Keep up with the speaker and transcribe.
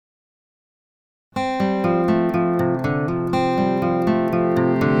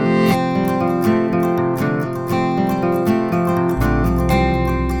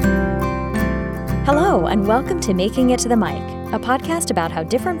and welcome to Making It to the Mic, a podcast about how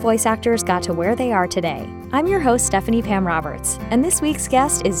different voice actors got to where they are today. I'm your host, Stephanie Pam Roberts, and this week's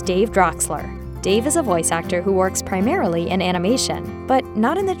guest is Dave Droxler. Dave is a voice actor who works primarily in animation, but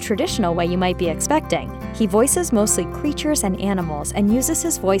not in the traditional way you might be expecting. He voices mostly creatures and animals and uses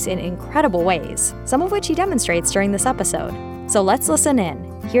his voice in incredible ways, some of which he demonstrates during this episode. So let's listen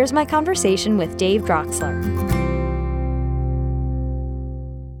in. Here's my conversation with Dave Droxler.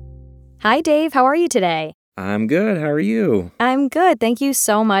 Hi, Dave. How are you today? I'm good. How are you? I'm good. Thank you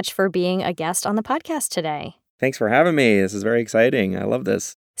so much for being a guest on the podcast today. Thanks for having me. This is very exciting. I love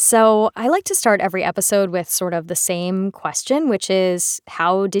this. So I like to start every episode with sort of the same question, which is,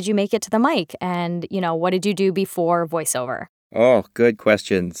 how did you make it to the mic? And, what did you do before voiceover? Oh, good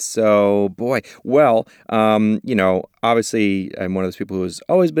question. So, obviously I'm one of those people who's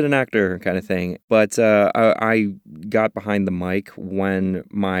always been an actor kind of thing. But I got behind the mic when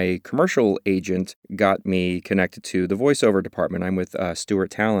my commercial agent got me connected to the voiceover department. I'm with Stewart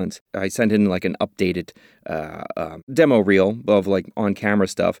Talent. I sent in like an updated demo reel of like on-camera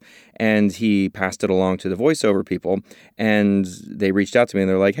stuff, and he passed it along to the voiceover people, and they reached out to me and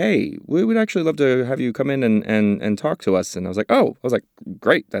they're like, hey, we would actually love to have you come in and talk to us. And I was like,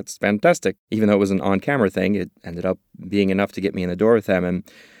 great, that's fantastic. Even though it was an on-camera thing, it ended up being enough to get me in the door with them.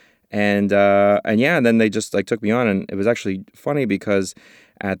 And then they just like took me on, and it was actually funny because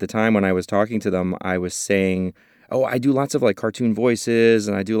at the time when I was talking to them, I was saying, oh, I do lots of like cartoon voices,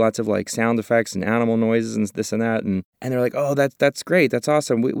 and I do lots of like sound effects and animal noises and this and that. And they're like, oh, that's great. That's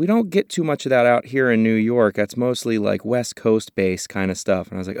awesome. We don't get too much of that out here in New York. That's mostly like West Coast based kind of stuff.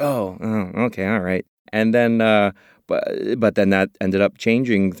 And I was like, oh, okay, all right. And then, but then that ended up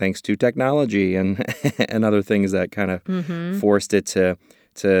changing thanks to technology and and other things that kind of forced it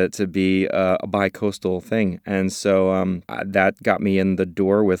to be a bi-coastal thing. And so that got me in the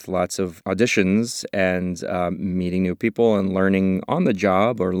door with lots of auditions and meeting new people and learning on the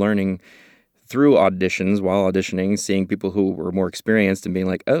job or learning through auditions while auditioning, seeing people who were more experienced and being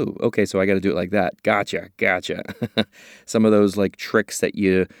like, oh, okay, so I got to do it like that. Gotcha. Some of those like tricks that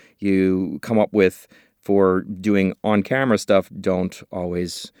you come up with for doing on-camera stuff don't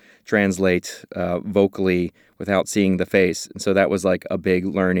always translate vocally without seeing the face. And so that was like a big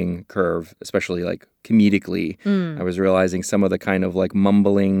learning curve, especially like comedically. I was realizing some of the kind of like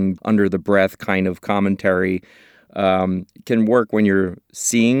mumbling under the breath kind of commentary can work when you're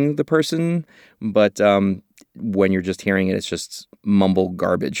seeing the person, but when you're just hearing it, it's just mumble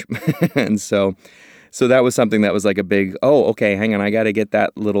garbage. And so that was something that was like a big, oh, okay, hang on, I got to get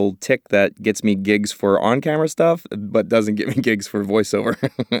that little tick that gets me gigs for on-camera stuff, but doesn't get me gigs for voiceover.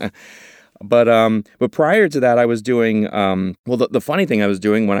 But prior to that, I was doing, the funny thing I was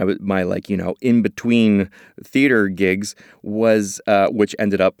doing when I was my in between theater gigs was, which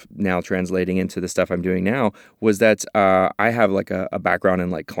ended up now translating into the stuff I'm doing now, was that I have like a background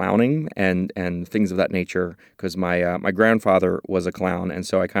in like clowning and things of that nature because my grandfather was a clown, and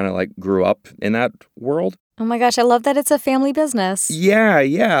so I kind of like grew up in that world. Oh my gosh, I love that it's a family business.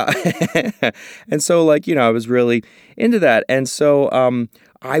 Yeah. And so I was really into that, and so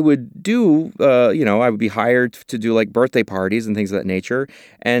I would do, I would be hired to do like birthday parties and things of that nature.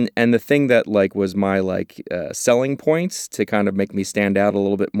 And the thing that like was my selling points to kind of make me stand out a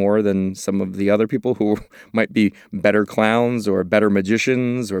little bit more than some of the other people who might be better clowns or better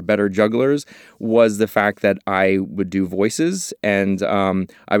magicians or better jugglers was the fact that I would do voices, and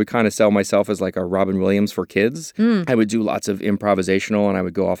I would kind of sell myself as like a Robin Williams for kids. I would do lots of improvisational, and I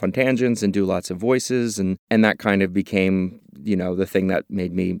would go off on tangents and do lots of voices, and that kind of became the thing that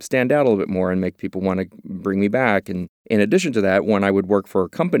made me stand out a little bit more and make people want to bring me back. And in addition to that, when I would work for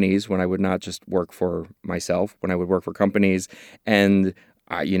companies, when I would not just work for myself, when I would work for companies, and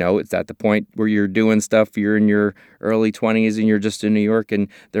it's at the point where you're doing stuff, you're in your early 20s and you're just in New York, and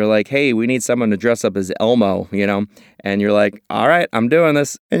they're like, hey, we need someone to dress up as Elmo, and you're like, all right, I'm doing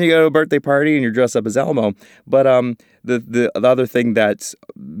this. And you go to a birthday party and you're dressed up as Elmo. But the other thing that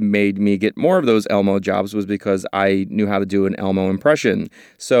made me get more of those Elmo jobs was because I knew how to do an Elmo impression.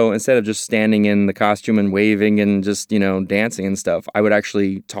 So instead of just standing in the costume and waving and just, dancing and stuff, I would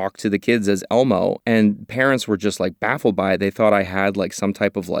actually talk to the kids as Elmo. And parents were just like baffled by it. They thought I had like some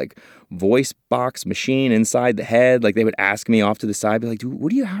type of like voice box machine inside the head. Like they would ask me off to the side, be like,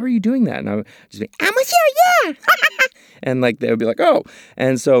 dude, how are you doing that? And I would just be, I'm with you, yeah. And like they would be like, oh.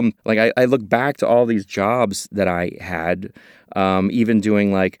 And so like I look back to all these jobs that I had, even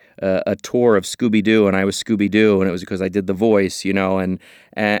doing like a tour of Scooby-Doo, and I was Scooby-Doo, and it was because I did the voice,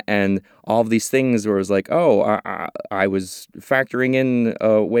 and all of these things where it was like, oh, I was factoring in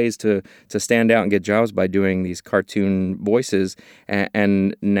ways to stand out and get jobs by doing these cartoon voices,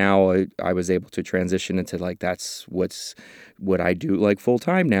 and now I was able to transition into like that's what I do like full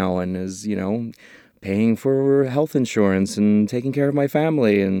time now, and is paying for health insurance and taking care of my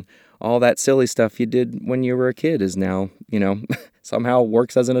family, and all that silly stuff you did when you were a kid is now somehow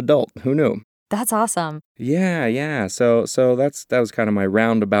works as an adult. Who knew? That's awesome. Yeah. So that was kind of my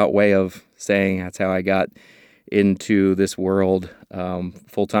roundabout way of saying that's how I got into this world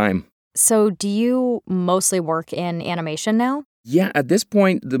full time. So do you mostly work in animation now? Yeah, at this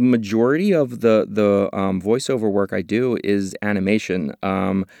point, the majority of the voiceover work I do is animation.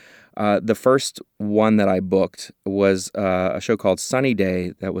 The first one that I booked was a show called Sunny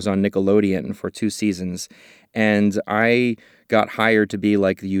Day that was on Nickelodeon for 2 seasons, and I got hired to be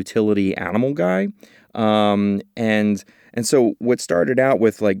like the utility animal guy. And so what started out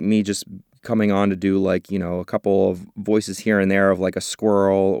with like me just coming on to do like, a couple of voices here and there of like a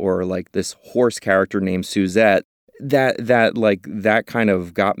squirrel or like this horse character named Suzette, that kind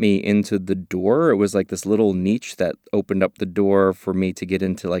of got me into the door. It was like this little niche that opened up the door for me to get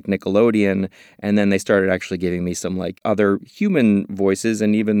into like Nickelodeon. And then they started actually giving me some like other human voices.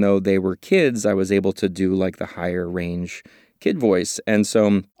 And even though they were kids, I was able to do like the higher range kid voice. And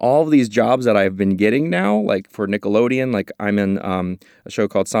so all of these jobs that I've been getting now, like for Nickelodeon, like I'm in a show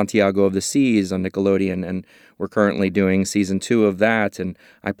called Santiago of the Seas on Nickelodeon, and we're currently doing season 2 of that. And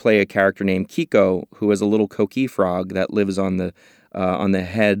I play a character named Kiko, who is a little coqui frog that lives on the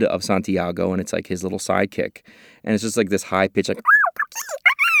head of Santiago, and it's like his little sidekick. And it's just like this high pitch, like.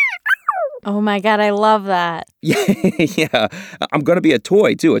 Oh my God, I love that. Yeah. I'm going to be a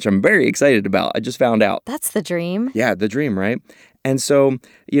toy too, which I'm very excited about. I just found out. That's the dream. Yeah, the dream, right? And so,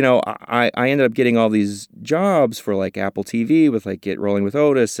 I ended up getting all these jobs for like Apple TV with like Get Rolling with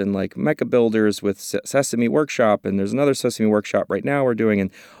Otis and like Mecha Builders with Sesame Workshop. And there's another Sesame Workshop right now we're doing.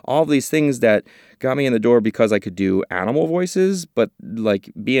 And all of these things that got me in the door because I could do animal voices, but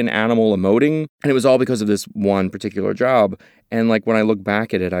like be an animal emoting. And it was all because of this one particular job. And like when I look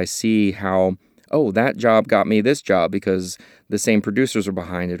back at it, I see how, oh, that job got me this job because the same producers were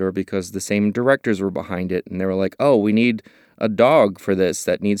behind it or because the same directors were behind it. And they were like, oh, we need a dog for this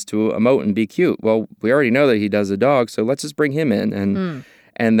that needs to emote and be cute. Well, we already know that he does a dog, so let's just bring him in.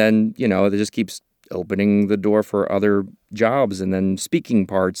 And then, it just keeps opening the door for other jobs and then speaking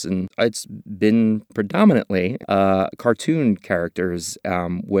parts. And it's been predominantly cartoon characters,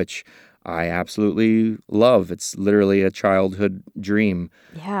 which I absolutely love. It's literally a childhood dream.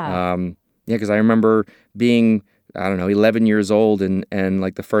 Yeah. Because I remember being, 11 years old and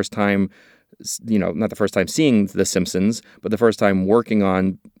like the first time, not the first time seeing The Simpsons, but the first time working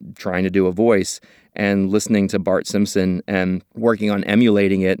on trying to do a voice and listening to Bart Simpson and working on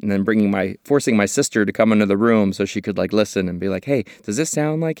emulating it and then forcing my sister to come into the room so she could like listen and be like, hey, does this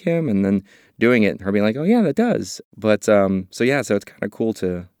sound like him? And then doing it and her being like, oh yeah, that does. But so it's kind of cool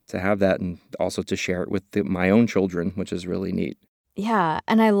to have that and also to share it with my own children, which is really neat. Yeah.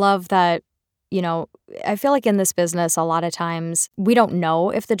 And I love that, I feel like in this business, a lot of times we don't know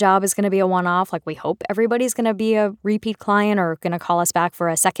if the job is going to be a one-off. Like we hope everybody's going to be a repeat client or going to call us back for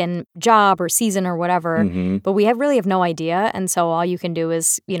a second job or season or whatever. Mm-hmm. But we really have no idea. And so all you can do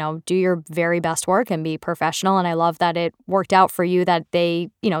is, do your very best work and be professional. And I love that it worked out for you that they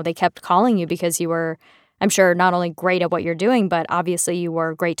kept calling you because you were, I'm sure, not only great at what you're doing, but obviously you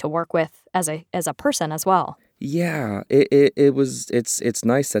were great to work with as a person as well. Yeah, it's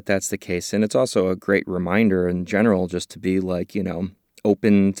nice that that's the case. And it's also a great reminder in general just to be like,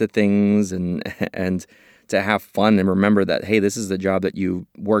 open to things and to have fun and remember that, hey, this is the job that you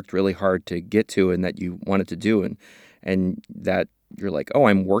worked really hard to get to and that you wanted to do. And that you're like, oh,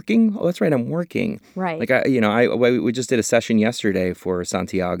 I'm working? Oh, that's right, I'm working. Right. Like, we just did a session yesterday for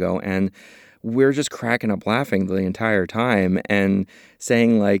Santiago and we're just cracking up laughing the entire time and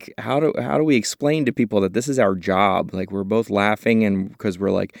saying like, how do we explain to people that this is our job? Like we're both laughing and because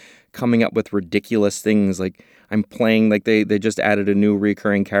we're like coming up with ridiculous things. Like I'm playing, like they just added a new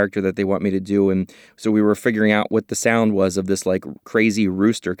recurring character that they want me to do. And so we were figuring out what the sound was of this like crazy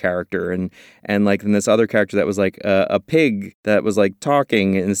rooster character and like in this other character that was like a pig that was like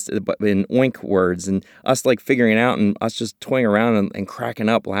talking in oink words and us like figuring it out and us just toying around and cracking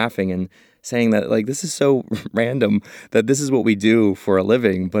up laughing and saying that like this is so random that this is what we do for a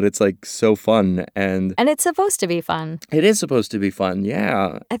living, but it's like so fun and it's supposed to be fun. It is supposed to be fun,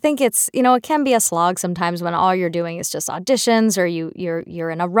 yeah. I think it's it can be a slog sometimes when all you're doing is just auditions or you're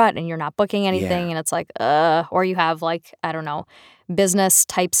in a rut and you're not booking anything and it's like or you have like I don't know business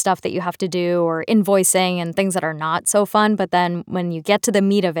type stuff that you have to do or invoicing and things that are not so fun. But then when you get to the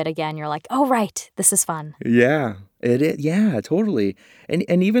meat of it again, you're like, oh, right, this is fun. Yeah. It is, yeah, totally.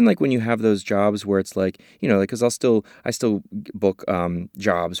 And even like when you have those jobs where it's like, like, because I still book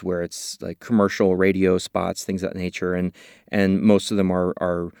jobs where it's like commercial radio spots, things of that nature, and most of them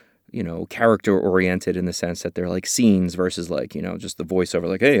are character oriented in the sense that they're like scenes versus like, just the voiceover,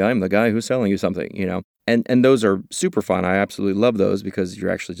 like, hey, I'm the guy who's selling you something, and those are super fun. I absolutely love those because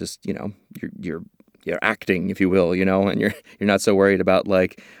you're actually just, you're acting, if you will, and you're not so worried about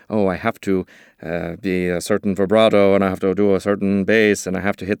like, oh, I have to be a certain vibrato and I have to do a certain bass and I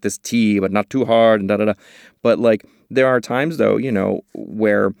have to hit this T, but not too hard and da-da-da. But like there are times though,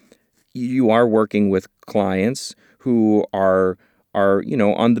 where you are working with clients who are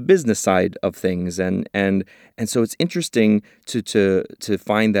on the business side of things, and so it's interesting to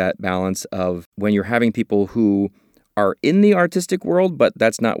find that balance of when you're having people who are in the artistic world, but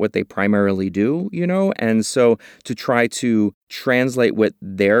that's not what they primarily do, and so to try to translate what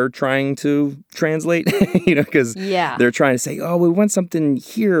they're trying to translate, because they're trying to say, oh, we want something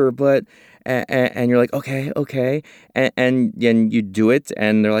here, but and you're like, okay, and you do it,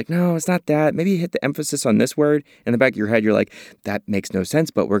 and they're like, no, it's not that. Maybe you hit the emphasis on this word. In the back of your head, you're like, that makes no sense,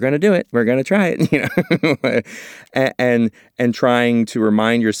 but we're gonna do it. We're gonna try it, and trying to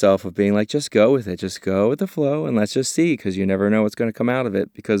remind yourself of being like, just go with it, just go with the flow, and let's just see, because you never know what's gonna come out of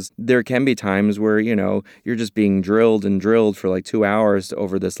it. Because there can be times where you're just being drilled for like 2 hours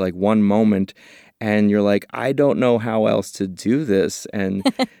over this like one moment. And you're like, I don't know how else to do this. And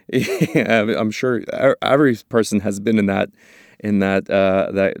I'm sure every person has been in that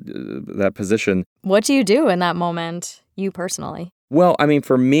position. What do you do in that moment, you personally? Well, I mean,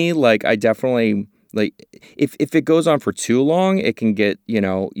 for me, like, I definitely, like, if it goes on for too long, it can get,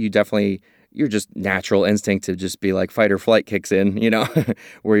 your just natural instinct to just be like fight or flight kicks in,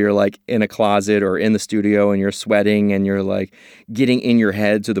 where you're like in a closet or in the studio and you're sweating and you're like getting in your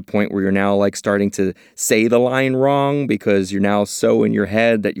head to the point where you're now like starting to say the line wrong because you're now so in your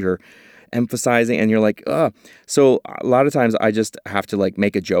head that you're emphasizing and you're like, ugh. So a lot of times I just have to like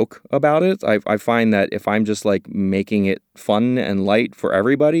make a joke about it. I find that if I'm just like making it fun and light for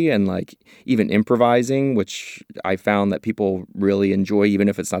everybody and like even improvising, which I found that people really enjoy, even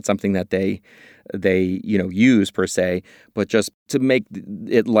if it's not something that they use per se, but just to make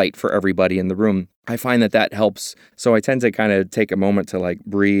it light for everybody in the room, I find that helps. So I tend to kind of take a moment to like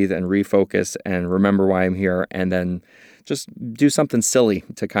breathe and refocus and remember why I'm here, and then just do something silly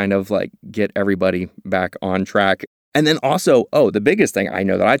to kind of like get everybody back on track. And then also, the biggest thing I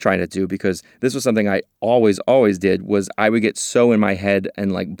know that I try to do, because this was something I always did, was I would get so in my head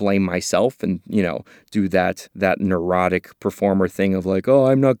and like blame myself and, do that neurotic performer thing of like, oh,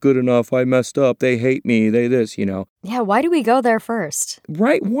 I'm not good enough. I messed up. They hate me. They this, Yeah, why do we go there first?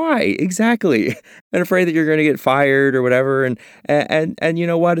 Right. Why? Exactly. And afraid that you're going to get fired or whatever. And you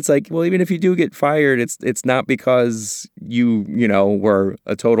know what? It's like, well, even if you do get fired, it's not because you were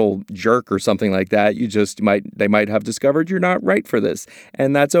a total jerk or something like that. They might have discovered you're not right for this,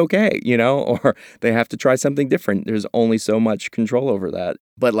 and that's okay, or they have to try something different. There's only so much control over that.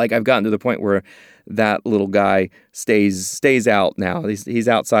 But like I've gotten to the point where that little guy stays out now. He's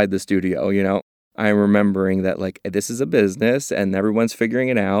outside the studio, I'm remembering that like this is a business and everyone's figuring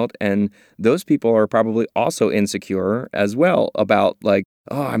it out, and those people are probably also insecure as well about like,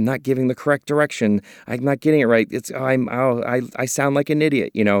 oh, I'm not giving the correct direction. I'm not getting it right. I sound like an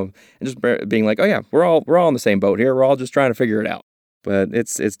idiot, and just being like, oh yeah, we're all in the same boat here. We're all just trying to figure it out. But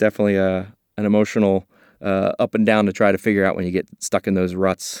it's definitely an emotional up and down to try to figure out when you get stuck in those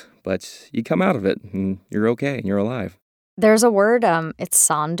ruts. But you come out of it and you're okay and you're alive. There's a word, it's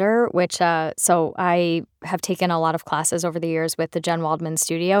sonder, which, so I have taken a lot of classes over the years with the Jen Waldman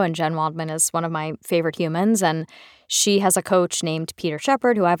studio, and Jen Waldman is one of my favorite humans, and she has a coach named Peter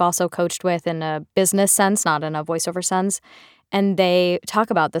Shepard, who I've also coached with in a business sense, not in a voiceover sense, and they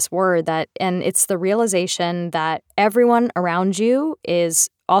talk about this word and it's the realization that everyone around you is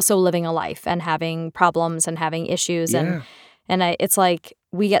also living a life and having problems and having issues, Yeah. It's like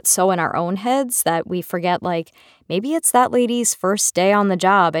we get so in our own heads that we forget, like, maybe it's that lady's first day on the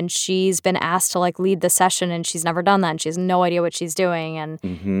job and she's been asked to like lead the session and she's never done that and she has no idea what she's doing.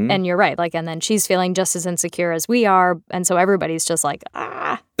 And you're right. Like, and then she's feeling just as insecure as we are. And so everybody's just like,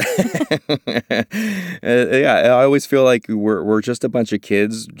 Yeah, I always feel like we're just a bunch of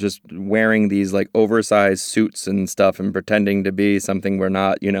kids just wearing these like oversized suits and stuff and pretending to be something we're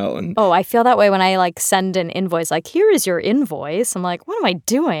not, and Oh, I feel that way when I like send an invoice, like, here is your invoice. I'm like, what am I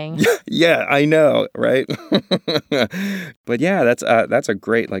doing? yeah, I know, right? But yeah, that's a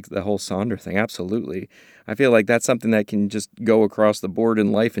great, like, the whole Sonder thing. Absolutely. I feel like that's something that can just go across the board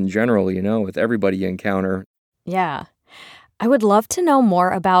in life in general, with everybody you encounter. Yeah. I would love to know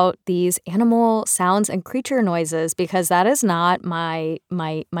more about these animal sounds and creature noises because that is not my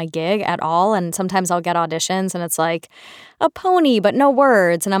gig at all. And sometimes I'll get auditions and it's like a pony, but no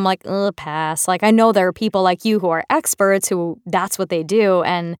words. And I'm like, ugh, pass. Like, I know there are people like you who are experts who that's what they do.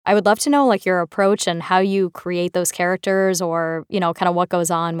 And I would love to know like your approach and how you create those characters or, kind of what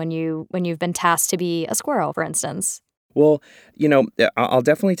goes on when you've been tasked to be a squirrel, for instance. Well, I'll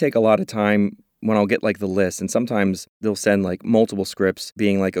definitely take a lot of time when I'll get like the list, and sometimes they'll send like multiple scripts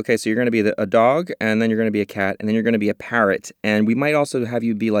being like, okay, so you're going to be a dog, and then you're going to be a cat, and then you're going to be a parrot, and we might also have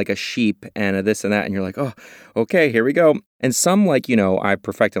you be like a sheep and a this and that, and you're like, oh, okay, here we go. And some like, I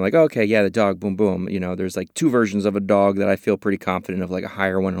perfect, I'm like, okay, yeah, the dog, boom, boom. There's like 2 versions of a dog that I feel pretty confident of, like a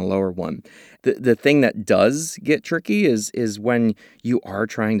higher one and a lower one. The thing that does get tricky is when you are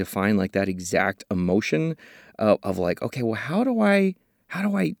trying to find like that exact emotion of like, okay, well, how do I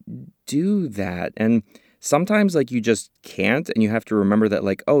do that? And sometimes like you just can't, and you have to remember that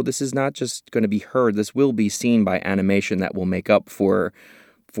like, oh, this is not just going to be heard. This will be seen by animation that will make up for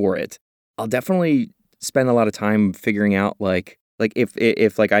it. I'll definitely spend a lot of time figuring out like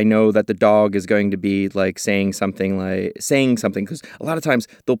if like I know that the dog is going to be like saying something because a lot of times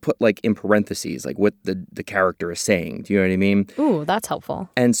they'll put like in parentheses like what the character is saying. Do you know what I mean? Ooh, that's helpful.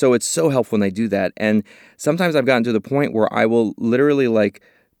 And so it's so helpful when they do that. And sometimes I've gotten to the point where I will literally like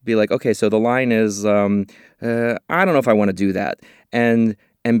be like, okay, so the line is I don't know if I want to do that, and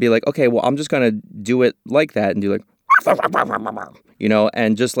be like, okay, well, I'm just gonna do it like that and do like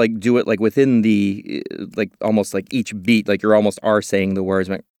and just like do it like within the like almost like each beat, like you're almost are saying the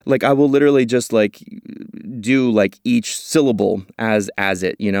words. Like I will literally just like do like each syllable as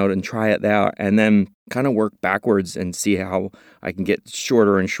it, and try it out, and then kind of work backwards and see how I can get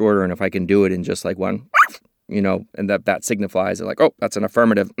shorter and shorter, and if I can do it in just like one, and that signifies like, oh, that's an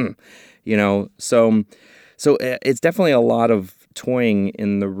affirmative, So it's definitely a lot of toying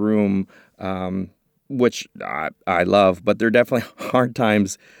in the room. Which I love, but there are definitely hard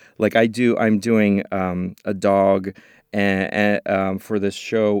times. Like I'm doing a dog and for this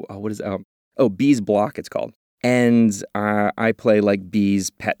show. What is it? Bee's Block it's called, and I play like Bee's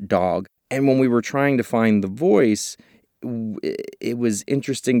pet dog. And when we were trying to find the voice, it was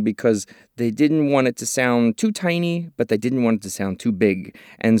interesting because they didn't want it to sound too tiny, but they didn't want it to sound too big.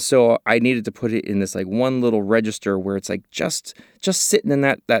 And so I needed to put it in this like one little register where it's like just sitting in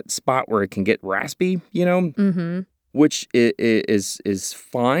that spot where it can get raspy, Mm-hmm. Which is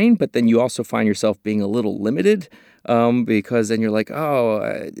fine. But then you also find yourself being a little limited because then you're like,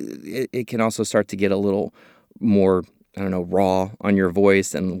 it can also start to get a little more, I don't know, raw on your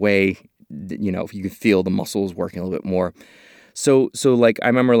voice and way, if you could feel the muscles working a little bit more. So like I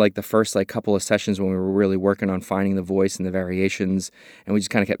remember like the first like couple of sessions when we were really working on finding the voice and the variations, and we just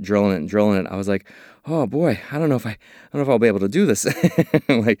kind of kept drilling it. I was like, oh boy, I don't know if I'll be able to do this.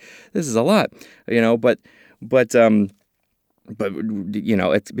 Like this is a lot, but it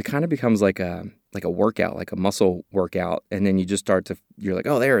kind of becomes like a workout, like a muscle workout, and then you just you're like,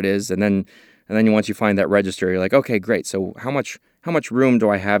 oh, there it is, and then once you find that register, you're like, okay, great. So how much room do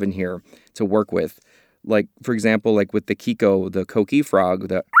I have in here to work with? Like, for example, like with the Kiko, the Koki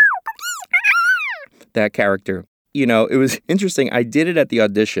frog, that character, it was interesting. I did it at the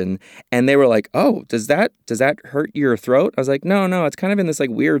audition and they were like, oh, does that hurt your throat? I was like, no, it's kind of in this like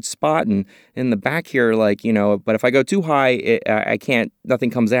weird spot and in the back here, like, but if I go too high, I can't,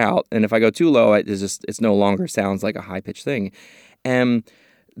 nothing comes out. And if I go too low, it's no longer sounds like a high pitched thing. And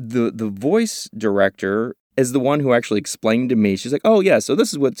the voice director is the one who actually explained to me. She's like, oh yeah, so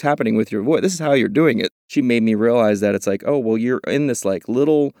this is what's happening with your voice. This is how you're doing it. She made me realize that it's like, oh, well, you're in this like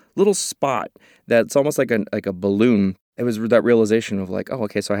little spot that's almost like a balloon. It was that realization of like, oh,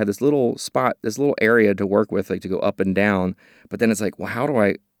 okay, so I had this little spot, this little area to work with, like to go up and down. But then it's like, well, how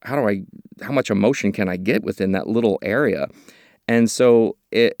much emotion can I get within that little area? And so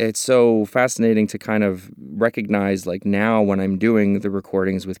it's so fascinating to kind of recognize, like now when I'm doing the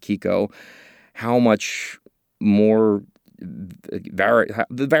recordings with Kiko, how much more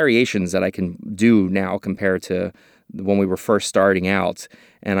the variations that I can do now compared to when we were first starting out.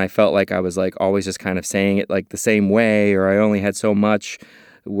 And I felt like I was like always just kind of saying it like the same way, or I only had so much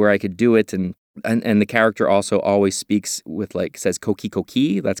where I could do it. And And the character also always speaks with like says koki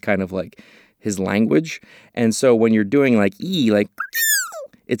koki. That's kind of like his language. And so when you're doing like E, like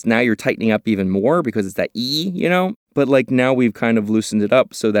it's now you're tightening up even more because it's that E, you know? But like now we've kind of loosened it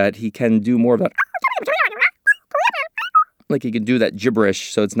up so that he can do more of that. Like he can do that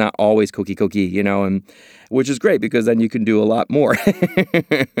gibberish, so it's not always koki koki, you know, and which is great because then you can do a lot more.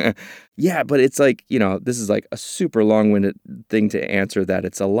 Yeah, but it's like, you know, this is like a super long-winded thing to answer that.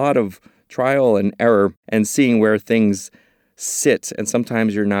 It's a lot of trial and error and seeing where things sit. And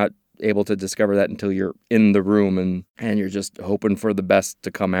sometimes you're not able to discover that until you're in the room and you're just hoping for the best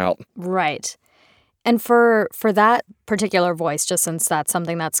to come out. Right. And for that particular voice, just since that's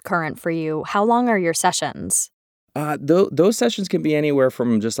something that's current for you, how long are your sessions? Those sessions can be anywhere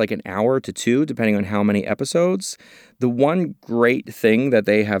from just like an hour to 2, depending on how many episodes. The one great thing that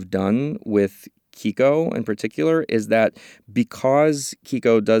they have done with Kiko in particular is that because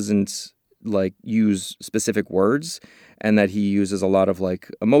Kiko doesn't like use specific words and that he uses a lot of like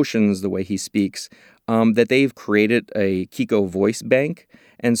emotions the way he speaks, that they've created a Kiko voice bank.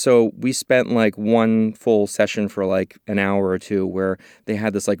 And so we spent like one full session for like an hour or 2 where they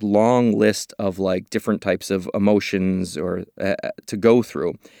had this like long list of like different types of emotions or to go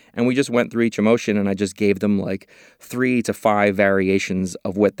through. And we just went through each emotion and I just gave them like 3 to 5 variations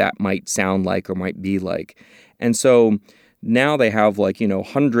of what that might sound like or might be like. And so now they have like, you know,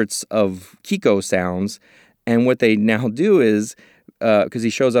 hundreds of Kiko sounds. And what they now do is, because he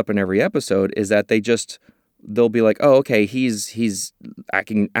shows up in every episode, is that they'll be like, oh, okay, he's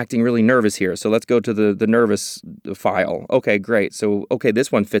acting really nervous here. So let's go to the nervous file. Okay, great. So, okay,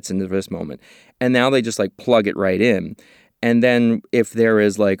 this one fits into this moment. And now they just like plug it right in. And then if there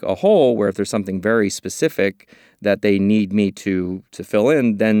is like a hole where if there's something very specific that they need me to fill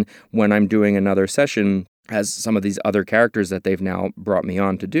in, then when I'm doing another session as some of these other characters that they've now brought me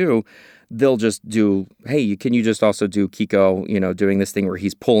on to do, they'll just do, hey, can you just also do Kiko, you know, doing this thing where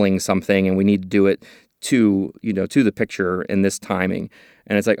he's pulling something and we need to do it to the picture in this timing.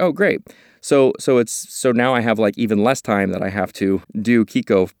 And it's like, oh, great. So now I have like even less time that I have to do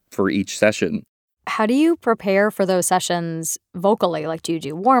Kiko for each session. How do you prepare for those sessions vocally? Like, do you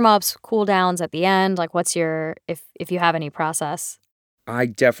do warm-ups, cool downs at the end? Like, what's your, if you have any process? I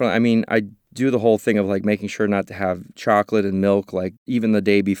do the whole thing of like making sure not to have chocolate and milk. Like even the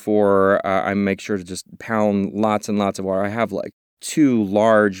day before, I make sure to just pound lots and lots of water. I have like 2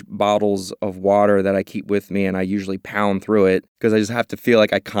 large bottles of water that I keep with me, and I usually pound through it because I just have to feel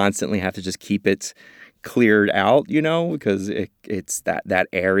like I constantly have to just keep it cleared out, you know, because it's that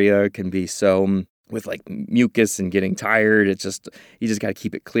area can be so with like mucus and getting tired. It's just, you just got to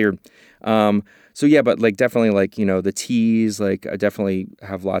keep it clear. So yeah, but like definitely like, you know, the teas, like I definitely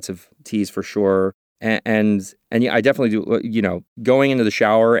have lots of teas for sure. And yeah, I definitely do, you know, going into the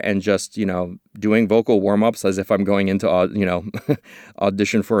shower and just, you know, doing vocal warm-ups as if I'm going into, you know,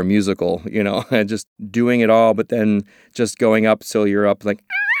 audition for a musical, you know, and just doing it all, but then just going up so you're up like,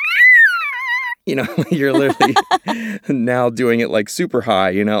 you know, you're literally now doing it like super high,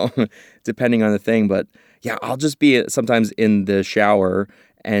 you know, depending on the thing. But yeah, I'll just be sometimes in the shower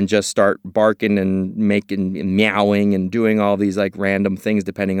and just start barking and making and meowing and doing all these like random things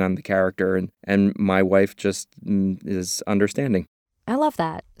depending on the character. And my wife just is understanding. I love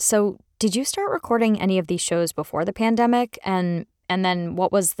that. So did you start recording any of these shows before the pandemic? And then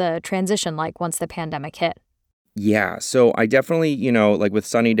what was the transition like once the pandemic hit? Yeah, so I definitely, you know, like with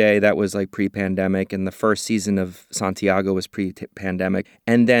Sunny Day, that was like pre-pandemic, and the first season of Santiago was pre-pandemic.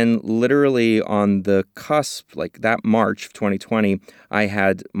 And then literally on the cusp, like that March of 2020, I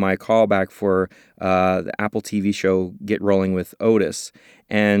had my callback for the Apple TV show Get Rolling with Otis.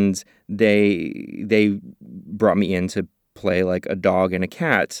 And they brought me in to play like a dog and a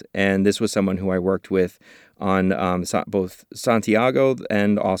cat. And this was someone who I worked with on both Santiago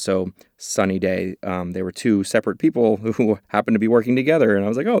and also Sunny Day. They were 2 separate people who happened to be working together, and I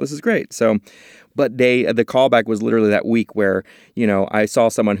was like, oh, this is great. So, but the callback was literally that week where, you know, I saw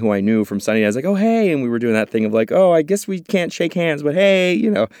someone who I knew from Sunny Day. I was like, oh, hey, and we were doing that thing of like, oh, I guess we can't shake hands, but hey,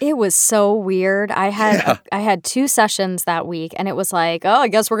 you know. It was so weird. I had 2 sessions that week, and it was like, oh, I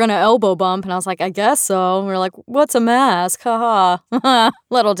guess we're gonna elbow bump, and I was like, I guess so. And we were like, what's a mask? Ha.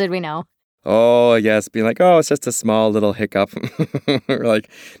 Little did we know. Oh, yes, being like, oh, it's just a small little hiccup. We're like,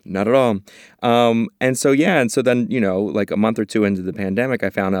 not at all. And so then, you know, like a month or 2 into the pandemic, I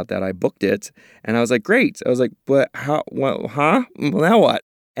found out that I booked it. And I was like, great. I was like, but how, well, huh? Well, now what?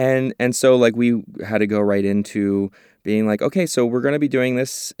 And so like we had to go right into being like, okay, so we're going to be doing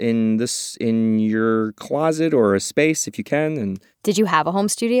this in your closet or a space if you can. And did you have a home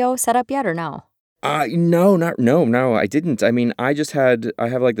studio set up yet or no? No, I didn't. I mean, I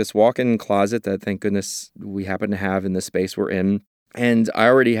have like this walk-in closet that thank goodness we happen to have in the space we're in. And I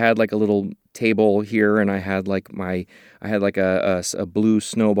already had like a little table here, and I had like a blue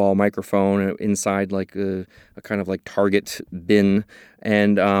snowball microphone inside like a kind of like Target bin,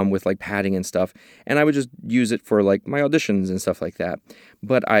 and with like padding and stuff. And I would just use it for like my auditions and stuff like that.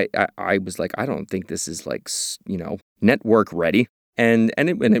 But I was like, I don't think this is like, network ready. And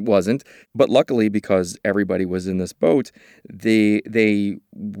it wasn't, but luckily, because everybody was in this boat, they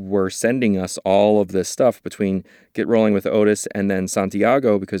were sending us all of this stuff between Get Rolling with Otis and then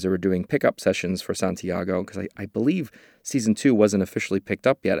Santiago, because they were doing pickup sessions for Santiago, because I believe season 2 wasn't officially picked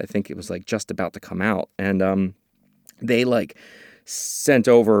up yet. I think it was like just about to come out, and they like sent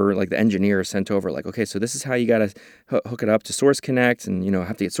over, like the engineer sent over, like, okay, so this is how you got to hook it up to Source Connect, and,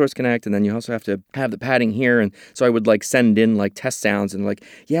 have to get Source Connect, and then you also have to have the padding here. And so I would like send in like test sounds and like,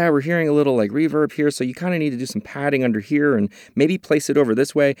 yeah, we're hearing a little like reverb here, so you kind of need to do some padding under here and maybe place it over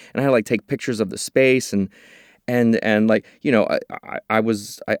this way. And I had to like take pictures of the space and like, I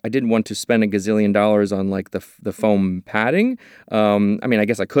didn't want to spend $1 gazillion on like the foam padding. I mean, I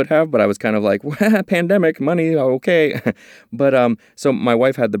guess I could have, but I was kind of like, well, pandemic, money, okay. But so my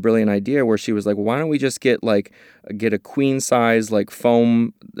wife had the brilliant idea where she was like, why don't we just get a queen size like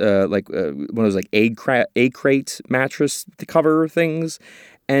foam, one of those like egg crate mattress cover things,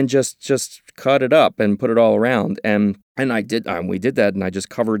 and just cut it up and put it all around. And I did, we did that, and I just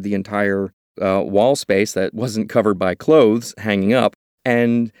covered the entire wall space that wasn't covered by clothes hanging up,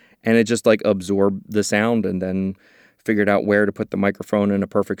 and it just like absorbed the sound, and then figured out where to put the microphone in a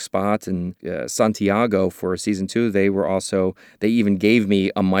perfect spot. And Santiago, for season 2, they even gave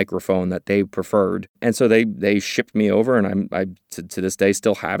me a microphone that they preferred, and so they shipped me over, and I to this day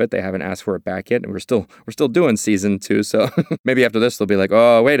still have it. They haven't asked for it back yet, and we're still doing season 2. So maybe after this they'll be like,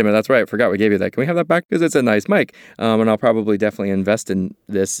 oh, wait a minute, that's right, I forgot we gave you that. Can we have that back? Because it's a nice mic. And I'll probably definitely invest in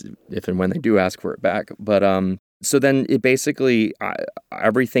this if and when they do ask for it back. But so then it basically,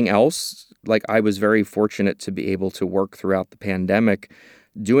 everything else, like I was very fortunate to be able to work throughout the pandemic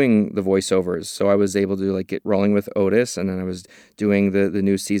doing the voiceovers. So I was able to like Get Rolling with Otis, and then I was doing the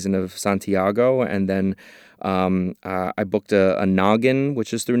new season of Santiago, and then I booked a Noggin,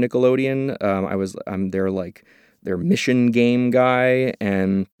 which is through Nickelodeon. I'm their mission game guy,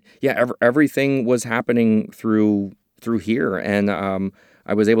 and yeah, everything was happening through here, and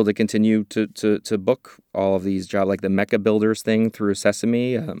I was able to continue to book all of these jobs, like the Mecha Builders thing through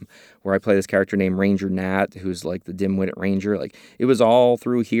Sesame, where I play this character named Ranger Nat, who's like the dim-witted ranger. Like, it was all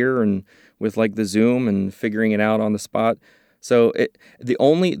through here, and with like the Zoom and figuring it out on the spot. So the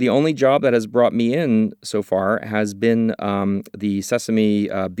only job that has brought me in so far has been the Sesame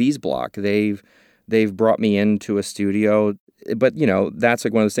Bees Block. They've brought me into a studio. But, that's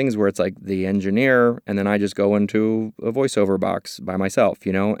like one of those things where it's like the engineer, and then I just go into a voiceover box by myself,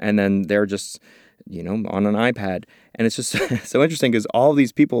 and then they're just, on an iPad. And it's just so interesting because all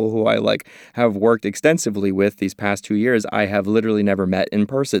these people who I like have worked extensively with these past 2 years, I have literally never met in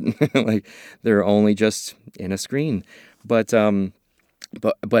person. Like, they're only just in a screen. But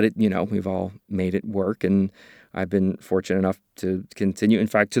it, we've all made it work, and I've been fortunate enough to continue. In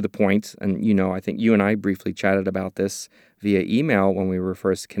fact, to the point, and I think you and I briefly chatted about this via email when we were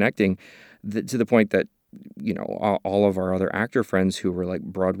first connecting, to the point that all of our other actor friends who were like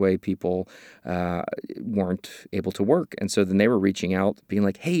Broadway people weren't able to work, and so then they were reaching out, being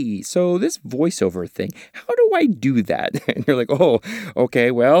like, "Hey, so this voiceover thing, how do I do that?" And you're like, "Oh,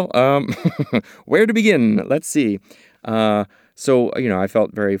 okay, well, where to begin? Let's see." So, I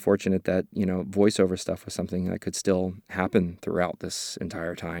felt very fortunate that, voiceover stuff was something that could still happen throughout this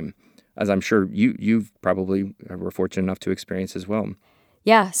entire time, as I'm sure you've probably were fortunate enough to experience as well.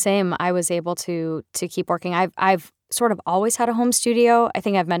 Yeah, same. I was able to keep working. I've sort of always had a home studio. I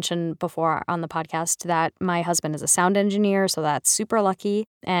think I've mentioned before on the podcast that my husband is a sound engineer, so that's super lucky.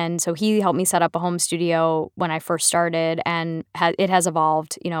 And so he helped me set up a home studio when I first started, and it has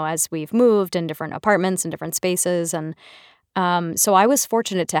evolved, as we've moved in different apartments and different spaces. And so I was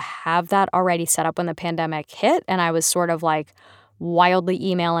fortunate to have that already set up when the pandemic hit, and I was sort of like wildly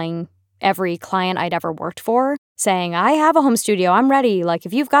emailing every client I'd ever worked for saying, I have a home studio, I'm ready. Like,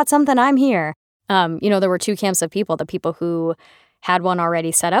 if you've got something, I'm here. There were two camps of people, the people who had one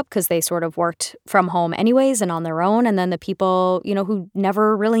already set up because they sort of worked from home anyways and on their own, and then the people, who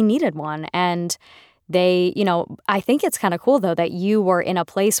never really needed one. And they, I think it's kind of cool, though, that you were in a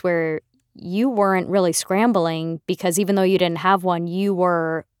place where you weren't really scrambling, because even though you didn't have one, you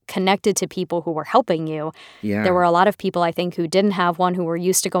were connected to people who were helping you. Yeah. There were a lot of people, I think, who didn't have one, who were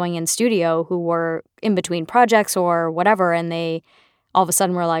used to going in studio, who were in between projects or whatever, and they all of a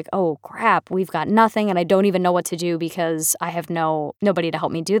sudden we're like, oh crap, we've got nothing and I don't even know what to do because I have nobody to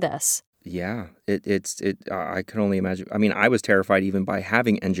help me do this. Yeah, I can only imagine. I mean, I was terrified even by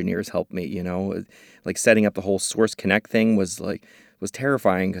having engineers help me, like setting up the whole Source Connect thing was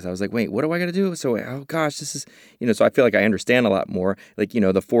terrifying because I was like, wait, what do I got to do? So, oh gosh, this is, so I feel like I understand a lot more, like,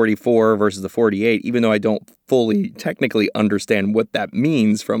 the 44 versus the 48, even though I don't fully technically understand what that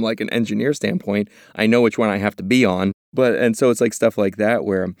means from like an engineer standpoint, I know which one I have to be on. And so it's like stuff like that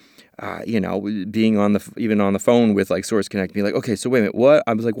where, being even on the phone with like Source Connect, be like, okay, so wait a minute, what?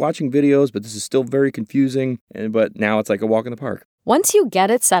 I was like watching videos, but this is still very confusing. But now it's like a walk in the park. Once you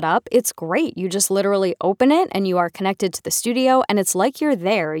get it set up, it's great. You just literally open it and you are connected to the studio and it's like you're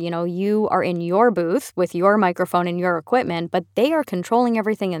there. You are in your booth with your microphone and your equipment, but they are controlling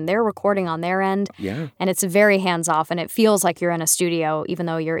everything and they're recording on their end. Yeah. And it's very hands-off and it feels like you're in a studio even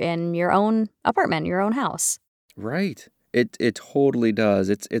though you're in your own apartment, your own house. Right. It totally does.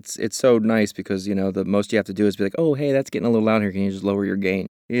 It's so nice because, the most you have to do is be like, oh, hey, that's getting a little loud here. Can you just lower your gain?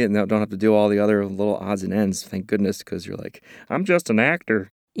 You don't have to do all the other little odds and ends, thank goodness, because you're like, I'm just an actor.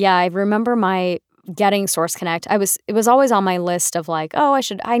 Yeah, I remember getting Source Connect. It was always on my list of like, oh,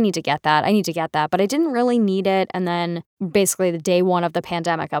 I need to get that, but I didn't really need it. And then basically the day one of the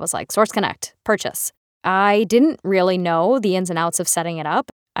pandemic, I was like, Source Connect, purchase. I didn't really know the ins and outs of setting it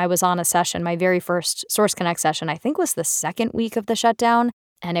up. I was on a session, my very first Source Connect session, I think was the second week of the shutdown,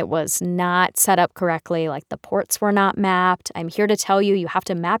 and it was not set up correctly. Like the ports were not mapped. I'm here to tell you, you have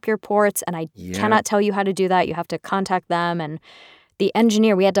to map your ports, and I cannot tell you how to do that. You have to contact them. And the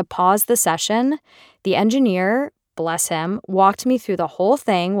engineer, we had to pause the session. The engineer, bless him, walked me through the whole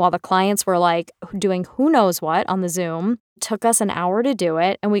thing while the clients were like doing who knows what on the Zoom. Took us an hour to do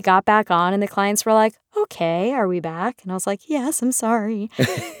it, and we got back on, and the clients were like, okay, are we back? And I was like, yes, I'm sorry.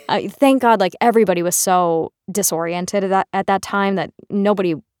 Thank God, like everybody was so disoriented at that time that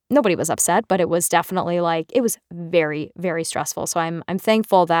nobody was upset, but it was definitely like, it was very, very stressful. So I'm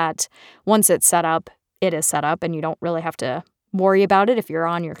thankful that once it's set up, it is set up, and you don't really have to worry about it if you're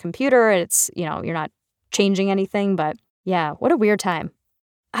on your computer. It's, you're not changing anything, but yeah, what a weird time.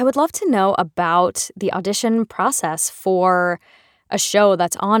 I would love to know about the audition process for a show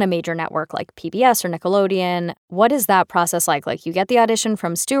that's on a major network like PBS or Nickelodeon. What is that process like? Like you get the audition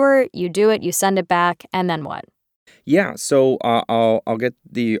from Stewart, you do it, you send it back, and then what? Yeah, so I'll get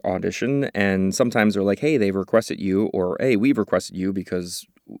the audition, and sometimes they're like, hey, they've requested you, or hey, we've requested you because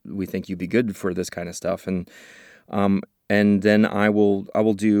we think you'd be good for this kind of stuff, and then I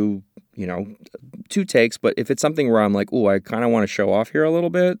will do 2 takes, but if it's something where I'm like, oh, I kind of want to show off here a little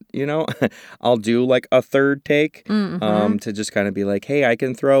bit, I'll do like a 3rd take to just kind of be like, hey, I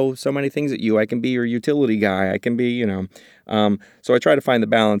can throw so many things at you. I can be your utility guy. I can be, so I try to find the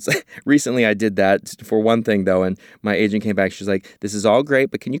balance. Recently I did that for one thing though, and my agent came back. She's like, this is all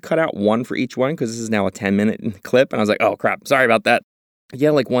great, but can you cut out 1 for each one? Because this is now a 10-minute clip. And I was like, oh crap, sorry about that.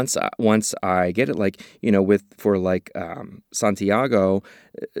 Yeah, like once I get it, like, for like Santiago,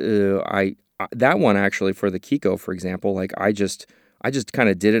 that one actually for the Kiko, for example, like I just kind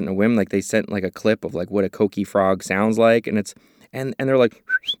of did it in a whim. Like they sent like a clip of like what a Coqui frog sounds like, and they're like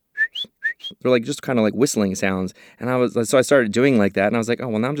just kind of like whistling sounds, and so I started doing like that, and I was like, oh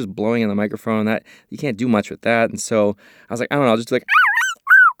well, now I'm just blowing in the microphone. That you can't do much with that, and so I was like, I don't know, I'll just like.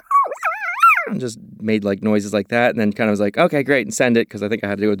 And just made like noises like that, and then kind of was like, okay, great, and send it, because I think I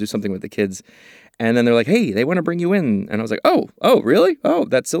had to go do something with the kids. And then they're like, hey, they want to bring you in. And I was like, oh, really? Oh,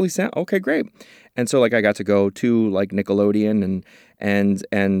 that silly sound? Okay, great. And so like I got to go to like Nickelodeon and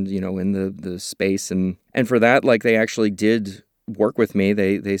in the space, and for that, like they actually did work with me.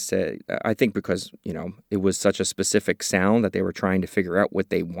 They said, I think because, it was such a specific sound that they were trying to figure out what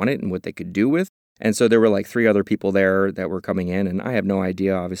they wanted and what they could do with. And so there were like 3 other people there that were coming in, and I have no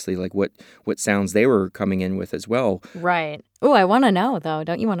idea, obviously, like what sounds they were coming in with as well. Right. Oh, I want to know, though.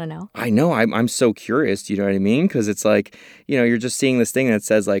 Don't you want to know? I know. I'm so curious. Do you know what I mean? Because it's like, you're just seeing this thing that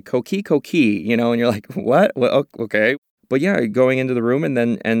says like Coqui, and you're like, what? Well, okay. But yeah, going into the room and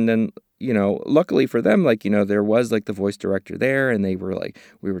then luckily for them, like, there was like the voice director there, and they were like,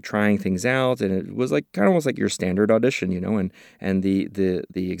 we were trying things out, and it was like kind of almost like your standard audition, and the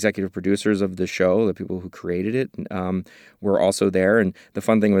executive producers of the show, the people who created it, were also there. And the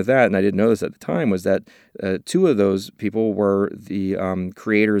fun thing with that, and I didn't know this at the time, was that 2 of those people were the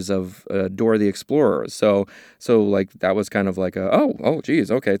creators of Dora the Explorer. So like that was kind of like oh geez,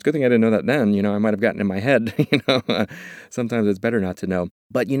 okay, it's a good thing I didn't know that then. I might have gotten in my head. Sometimes it's better not to know.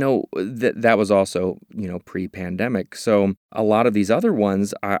 But, that was also, pre-pandemic. So a lot of these other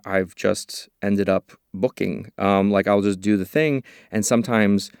ones I've just ended up booking. Like I'll just do the thing. And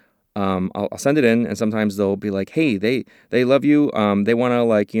sometimes I'll send it in, and sometimes they'll be like, hey, they love you. They want to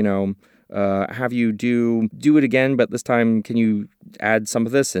like, have you do it again, but this time can you add some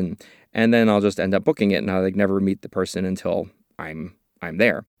of this? And then I'll just end up booking it, and I like never meet the person until I'm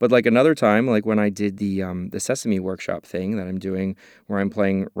there. But like another time, like when I did the Sesame workshop thing that I'm doing where I'm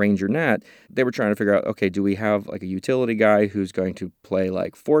playing Ranger Nat, they were trying to figure out, okay, do we have like a utility guy who's going to play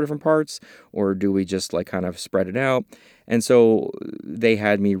like 4 different parts, or do we just like kind of spread it out? And so they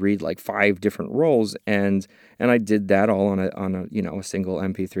had me read like 5 different roles, and I did that all on a single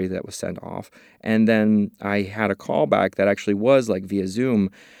MP3 that was sent off. And then I had a callback that actually was like via Zoom,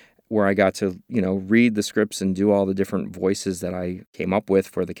 where I got to, read the scripts and do all the different voices that I came up with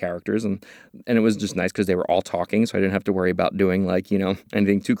for the characters. And it was just nice because they were all talking, so I didn't have to worry about doing like,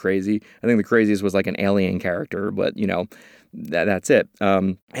 anything too crazy. I think the craziest was like an alien character, but, that's it.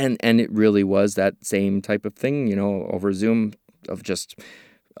 And it really was that same type of thing, over Zoom of just,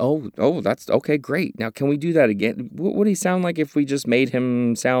 oh, that's okay, great. Now, can we do that again? What would he sound like if we just made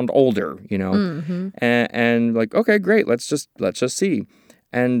him sound older, Mm-hmm. And like, okay, great, let's just see.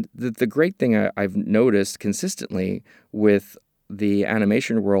 And the great thing I've noticed consistently with the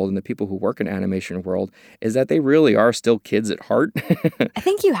animation world and the people who work in animation world is that they really are still kids at heart. I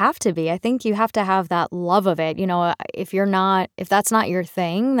think you have to be. I think you have to have that love of it. If that's not your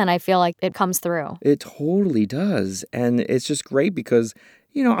thing, then I feel like it comes through. It totally does. And it's just great because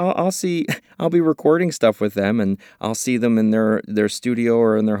I'll be recording stuff with them, and I'll see them in their studio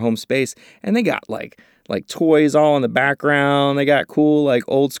or in their home space, and they got like toys all in the background. They got cool, like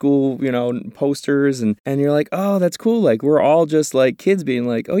old school, posters, and you're like, oh, that's cool. Like we're all just like kids being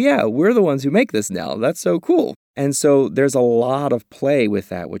like, oh yeah, we're the ones who make this now. That's so cool. And so there's a lot of play with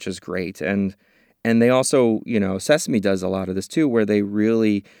that, which is great. And they also, Sesame does a lot of this too, where they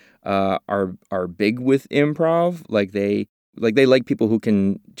really are big with improv. They like people who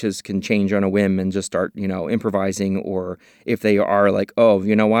can change on a whim and just start, improvising. Or if they are like, oh,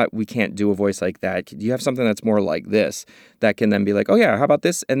 you know what, we can't do a voice like that. Do you have something that's more like this that can then be like, oh yeah, how about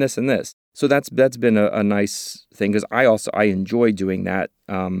this and this and this? So that's been a nice thing because I enjoy doing that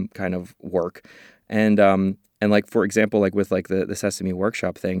kind of work. And like, for example, like with like the Sesame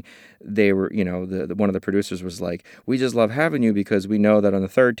workshop thing, they were, the one of the producers was like, we just love having you because we know that on the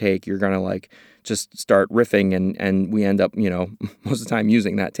 3rd take, you're going to like just start riffing and we end up, most of the time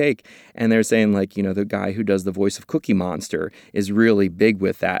using that take. And they're saying like, the guy who does the voice of Cookie Monster is really big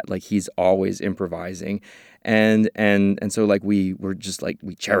with that. Like he's always improvising. And so like we were just like,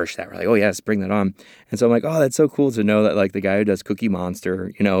 we cherish that. We're like, oh yes, bring that on. And so I'm like, oh, that's so cool to know that like the guy who does Cookie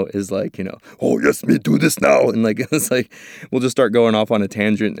Monster, is like, oh yes, me do this now. And like, it's like, we'll just start going off on a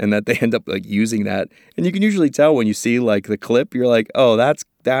tangent and that they end up like using that. And you can usually tell when you see like the clip, you're like, oh,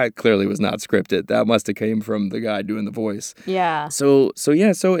 that clearly was not scripted. That must have came from the guy doing the voice. Yeah. So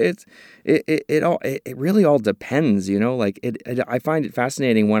it really all depends, like I find it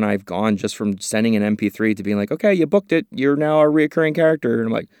fascinating when I've gone just from sending an MP3 to being like, okay, you booked it. You're now a reoccurring character. And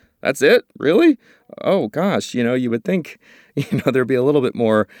I'm like, that's it? Really? Oh gosh. You would think, there'd be a little bit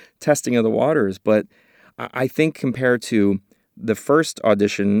more testing of the waters, but I think compared to the first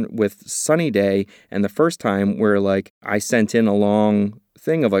audition with Sunny Day and the first time where like I sent in a long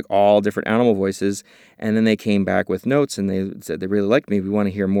thing of like all different animal voices, and then they came back with notes and they said they really liked me, we want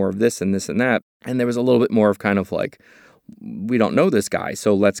to hear more of this and this and that, and there was a little bit more of kind of like, we don't know this guy,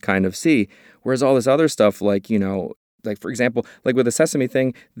 so let's kind of see. Whereas all this other stuff, like like for example, like with the Sesame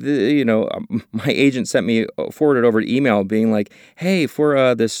thing, my agent forwarded over to email being like, hey,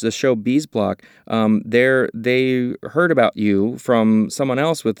 for the show Bees Block, they heard about you from someone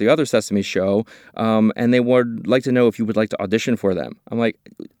else with the other Sesame show, and they would like to know if you would like to audition for them. I'm like,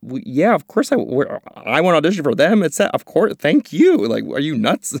 yeah, of course I want to audition for them. It's of course, thank you. Like, are you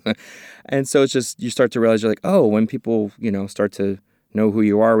nuts? And so it's just, you start to realize you're like, oh, when people, start to know who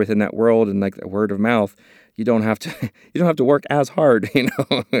you are within that world and like the word of mouth, you don't have to work as hard,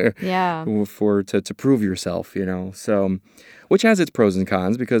 Yeah. to prove yourself, So, which has its pros and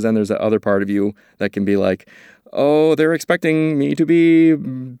cons, because then there's that other part of you that can be like, oh, they're expecting me to be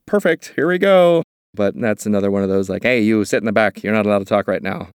perfect. Here we go. But that's another one of those like, hey, you sit in the back. You're not allowed to talk right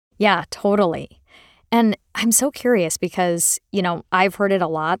now. Yeah, totally. And I'm so curious because, I've heard it a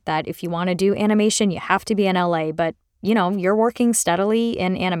lot that if you want to do animation, you have to be in LA, but you're working steadily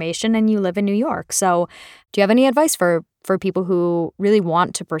in animation and you live in New York. So do you have any advice for people who really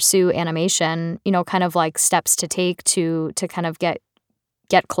want to pursue animation, kind of like steps to take to kind of get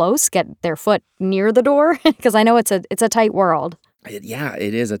close, get their foot near the door? Because I know it's a tight world. Yeah,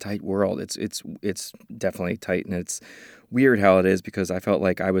 it is a tight world. It's definitely tight, and it's weird how it is because I felt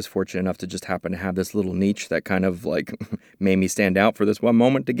like I was fortunate enough to just happen to have this little niche that kind of like made me stand out for this one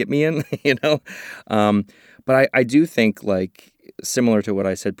moment to get me in, you know? But I do think like similar to what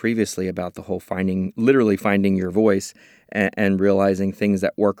I said previously about the whole literally finding your voice and realizing things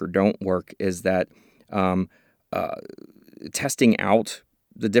that work or don't work is that testing out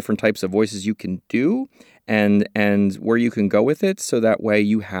the different types of voices you can do and where you can go with it so that way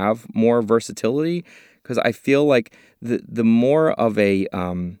you have more versatility. Because I feel like the more of a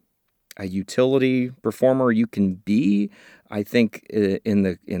utility performer you can be, I think in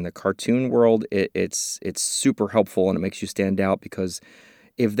the cartoon world it's super helpful and it makes you stand out because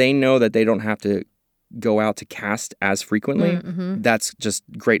if they know that they don't have to go out to cast as frequently, that's just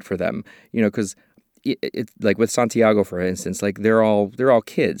great for them, you know, because it's like with Santiago, for instance, like they're all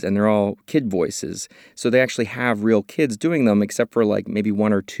kids and they're all kid voices. So they actually have real kids doing them, except for like maybe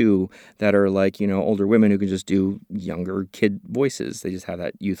one or two that are like, you know, older women who can just do younger kid voices. They just have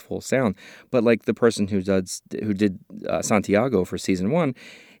that youthful sound. But like the person who did Santiago for season 1,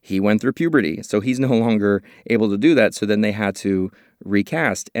 he went through puberty. So he's no longer able to do that. So then they had to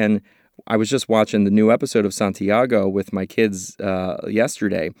recast. And I was just watching the new episode of Santiago with my kids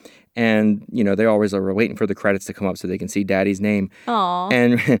yesterday. And, you know, they always are waiting for the credits to come up so they can see Daddy's name. Aww.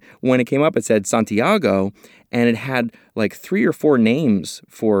 And when it came up, it said Santiago, and it had like 3 or 4 names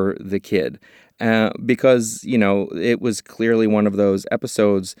for the kid. Because, you know, it was clearly one of those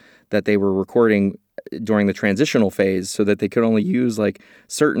episodes that they were recording during the transitional phase so that they could only use like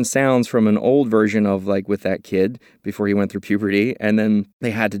certain sounds from an old version of like with that kid before he went through puberty. And then they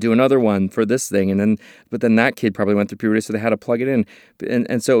had to do another one for this thing. But then that kid probably went through puberty, so they had to plug it in.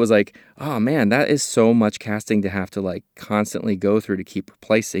 And so it was like, oh man, that is so much casting to have to like constantly go through to keep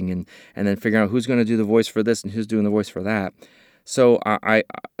replacing and then figuring out who's going to do the voice for this and who's doing the voice for that. So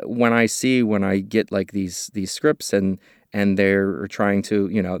when I get like these scripts and they're trying to,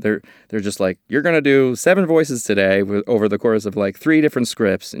 you know, they're just like, you're going to do 7 voices today over the course of like 3 different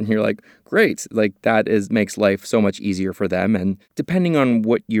scripts. And you're like, great. Like that makes life so much easier for them. And depending on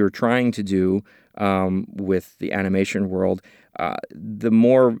what you're trying to do with the animation world, the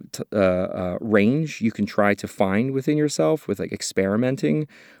more range you can try to find within yourself with like experimenting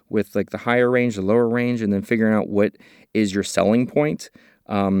with like the higher range, the lower range, and then figuring out what is your selling point.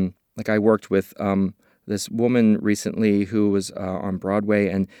 Like I worked with this woman recently who was on Broadway,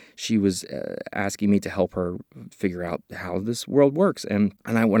 and she was asking me to help her figure out how this world works. And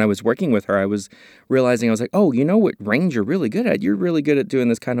when I was working with her, I was realizing, I was like, oh, you know what range you're really good at? You're really good at doing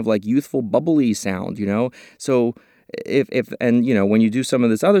this kind of like youthful, bubbly sound, you know? So and you know, when you do some of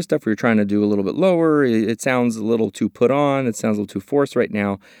this other stuff where you're trying to do a little bit lower, it sounds a little too put on. It sounds a little too forced right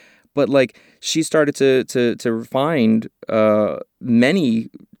now. But like she started to find many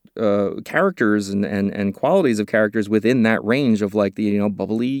characters and qualities of characters within that range of like the, you know,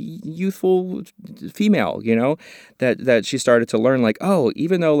 bubbly, youthful female, you know, that she started to learn like, oh,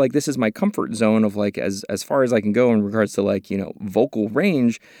 even though like this is my comfort zone of like as far as I can go in regards to like, you know, vocal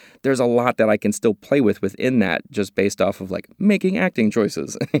range, there's a lot that I can still play within that just based off of like making acting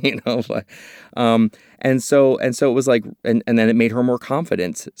choices, you know, like, and so it was like, and then it made her more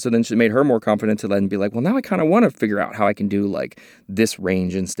confident. So then she made her more confident to then be like, well, now I kind of want to figure out how I can do like this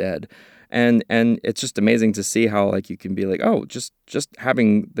range instead. And it's just amazing to see how like you can be like, oh, just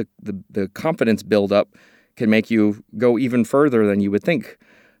having the confidence build up can make you go even further than you would think.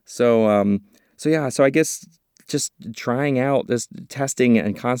 So I guess just trying out this testing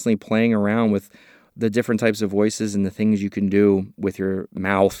and constantly playing around with the different types of voices and the things you can do with your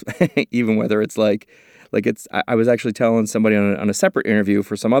mouth, even whether it's like it's, I was actually telling somebody on a separate interview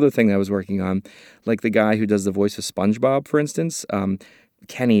for some other thing that I was working on, like the guy who does the voice of SpongeBob, for instance,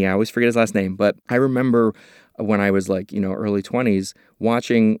 Kenny, I always forget his last name, but I remember when I was like, you know, early 20s,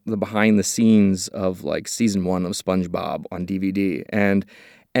 watching the behind the scenes of like season 1 of SpongeBob on DVD and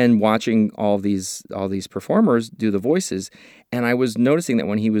watching all these performers do the voices. And I was noticing that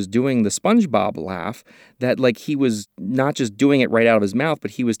when he was doing the SpongeBob laugh, that like he was not just doing it right out of his mouth,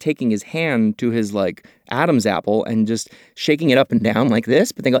 but he was taking his hand to his like Adam's apple and just shaking it up and down like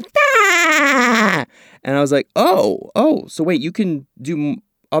this, but then go, ah! And I was like, oh, so wait, you can do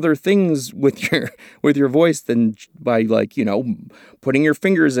other things with your voice than by like, you know, putting your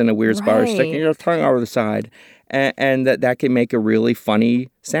fingers in a weird spot or sticking your tongue over the side. And that can make a really funny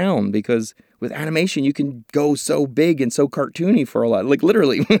sound, because with animation, you can go so big and so cartoony for a lot. Like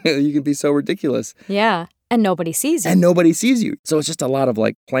literally, you can be so ridiculous. Yeah. And nobody sees you. And nobody sees you. So it's just a lot of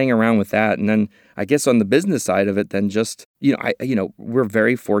like playing around with that. And then I guess on the business side of it, then just, we're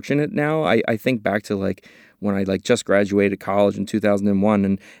very fortunate now. I think back to like when I like just graduated college in 2001,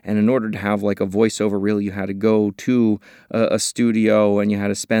 and in order to have like a voiceover reel, you had to go to a studio and you had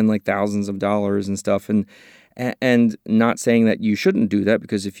to spend like thousands of dollars and stuff. And not saying that you shouldn't do that,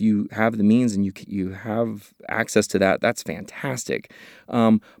 because if you have the means and you have access to that, that's fantastic.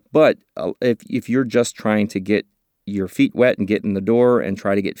 But if you're just trying to get your feet wet and get in the door and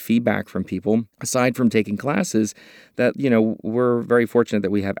try to get feedback from people, aside from taking classes, that, we're very fortunate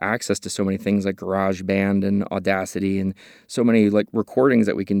that we have access to so many things like GarageBand and Audacity and so many like recordings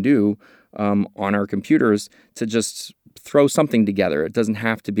that we can do on our computers to just throw something together. It doesn't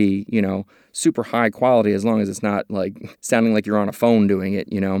have to be, super high quality, as long as it's not like sounding like you're on a phone doing it,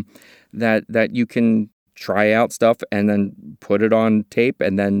 that you can try out stuff and then put it on tape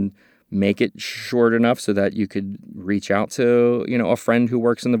and then make it short enough so that you could reach out to, a friend who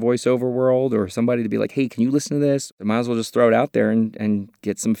works in the voiceover world or somebody to be like, hey, can you listen to this? I might as well just throw it out there and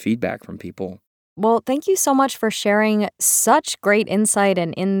get some feedback from people. Well, thank you so much for sharing such great insight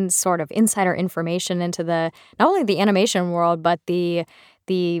and sort of insider information into not only the animation world, but the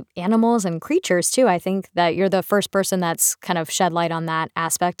animals and creatures too. I think that you're the first person that's kind of shed light on that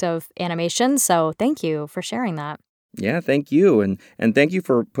aspect of animation. So thank you for sharing that. Yeah, thank you. And thank you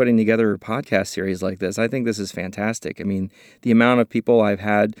for putting together a podcast series like this. I think this is fantastic. I mean, the amount of people I've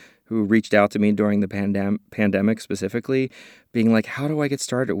had who reached out to me during the pandemic specifically, being like, how do I get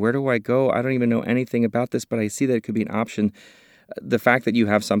started? Where do I go? I don't even know anything about this, but I see that it could be an option. The fact that you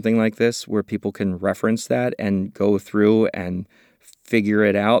have something like this where people can reference that and go through and figure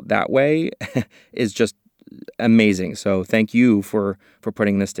it out that way is just amazing. So thank you for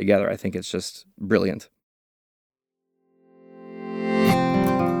putting this together. I think it's just brilliant.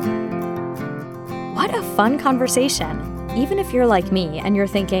 What a fun conversation. Even if you're like me and you're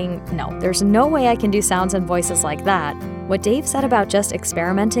thinking, no, there's no way I can do sounds and voices like that, what Dave said about just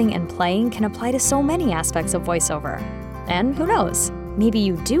experimenting and playing can apply to so many aspects of voiceover. And who knows? Maybe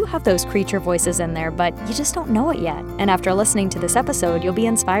you do have those creature voices in there, but you just don't know it yet. And after listening to this episode, you'll be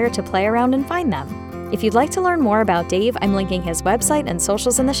inspired to play around and find them. If you'd like to learn more about Dave, I'm linking his website and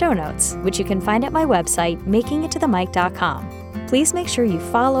socials in the show notes, which you can find at my website, makingittothemic.com. Please make sure you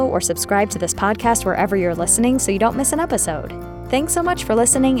follow or subscribe to this podcast wherever you're listening so you don't miss an episode. Thanks so much for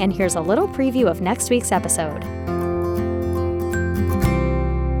listening, and here's a little preview of next week's episode.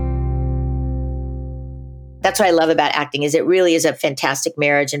 That's what I love about acting, is it really is a fantastic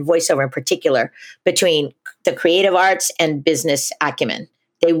marriage, and voiceover in particular, between the creative arts and business acumen.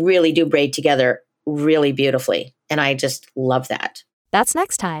 They really do braid together really beautifully, and I just love that. That's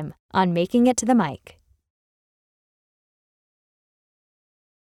next time on Making It to the Mic.